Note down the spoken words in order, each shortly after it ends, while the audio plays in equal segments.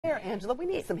Here, Angela, we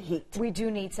need some heat. We do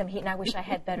need some heat, and I wish I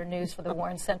had better news for the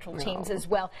Warren Central teams as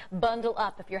well. Bundle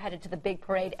up if you're headed to the big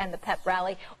parade and the pep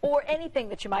rally or anything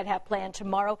that you might have planned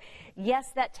tomorrow.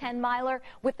 Yes, that 10-miler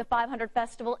with the 500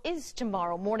 Festival is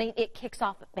tomorrow morning. It kicks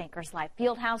off at Bankers Life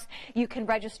Fieldhouse. You can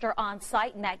register on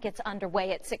site, and that gets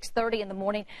underway at 6:30 in the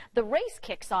morning. The race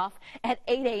kicks off at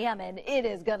 8 a.m., and it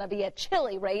is going to be a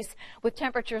chilly race with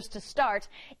temperatures to start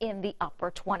in the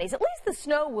upper 20s. At least the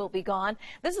snow will be gone.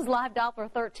 This is live Doppler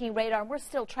 13 radar, and we're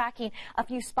still tracking a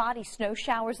few spotty snow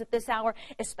showers at this hour,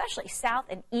 especially south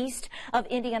and east of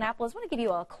Indianapolis. I want to give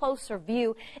you a closer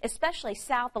view, especially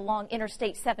south along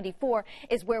Interstate 74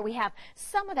 is where we have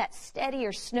some of that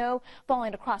steadier snow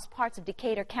falling across parts of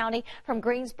Decatur County from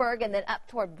Greensburg and then up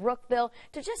toward Brookville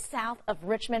to just south of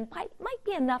Richmond. Might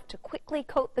be enough to quickly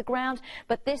coat the ground,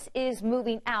 but this is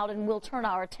moving out, and we'll turn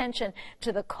our attention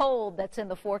to the cold that's in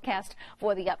the forecast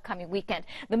for the upcoming weekend.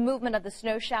 The movement of the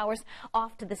snow showers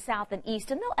off to the south and east,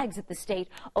 and they'll exit the state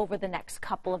over the next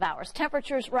couple of hours.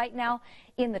 Temperatures right now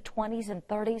in the 20s and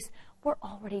 30s. We're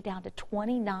already down to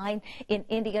 29 in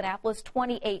Indianapolis,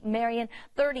 28 Marion,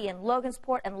 30 in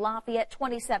Logansport and Lafayette,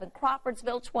 27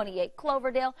 Crawfordsville, 28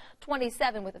 Cloverdale,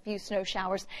 27 with a few snow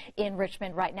showers in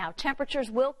Richmond right now. Temperatures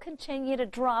will continue to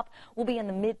drop. We'll be in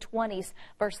the mid-20s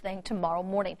first thing tomorrow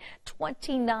morning.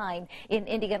 29 in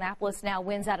Indianapolis now,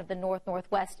 winds out of the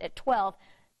north-northwest at 12.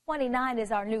 29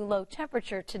 is our new low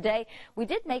temperature today. We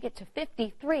did make it to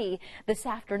 53 this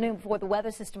afternoon before the weather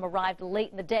system arrived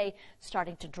late in the day,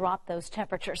 starting to drop those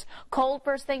temperatures. Cold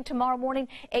first thing tomorrow morning,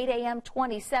 8 a.m.,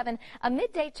 27, a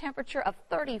midday temperature of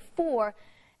 34.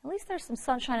 At least there's some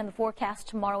sunshine in the forecast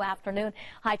tomorrow afternoon.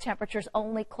 High temperatures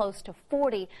only close to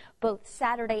 40 both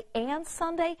Saturday and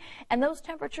Sunday, and those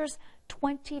temperatures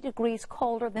 20 degrees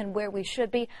colder than where we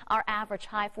should be. Our average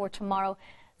high for tomorrow,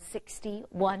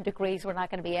 61 degrees. We're not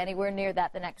going to be anywhere near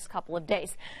that the next couple of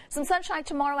days. Some sunshine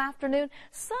tomorrow afternoon.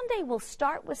 Sunday will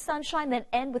start with sunshine, then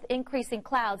end with increasing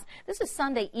clouds. This is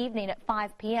Sunday evening at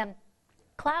 5 p.m.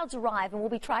 Clouds arrive, and we'll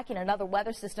be tracking another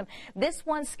weather system. This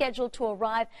one's scheduled to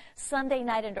arrive Sunday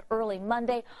night into early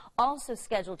Monday, also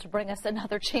scheduled to bring us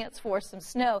another chance for some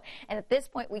snow. And at this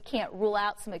point, we can't rule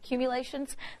out some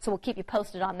accumulations, so we'll keep you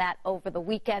posted on that over the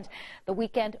weekend. The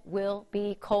weekend will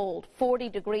be cold. 40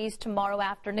 degrees tomorrow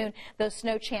afternoon. Those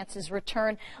snow chances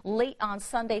return late on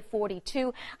Sunday,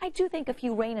 42. I do think a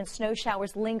few rain and snow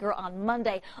showers linger on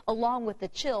Monday, along with the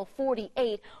chill,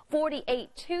 48.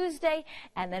 48 Tuesday,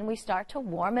 and then we start to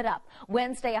warm it up.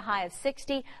 Wednesday, a high of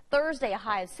 60. Thursday, a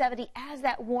high of 70. As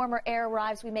that warmer air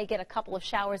arrives, we may get a couple of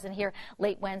showers in here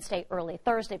late Wednesday, early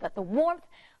Thursday, but the warmth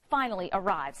finally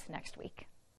arrives next week.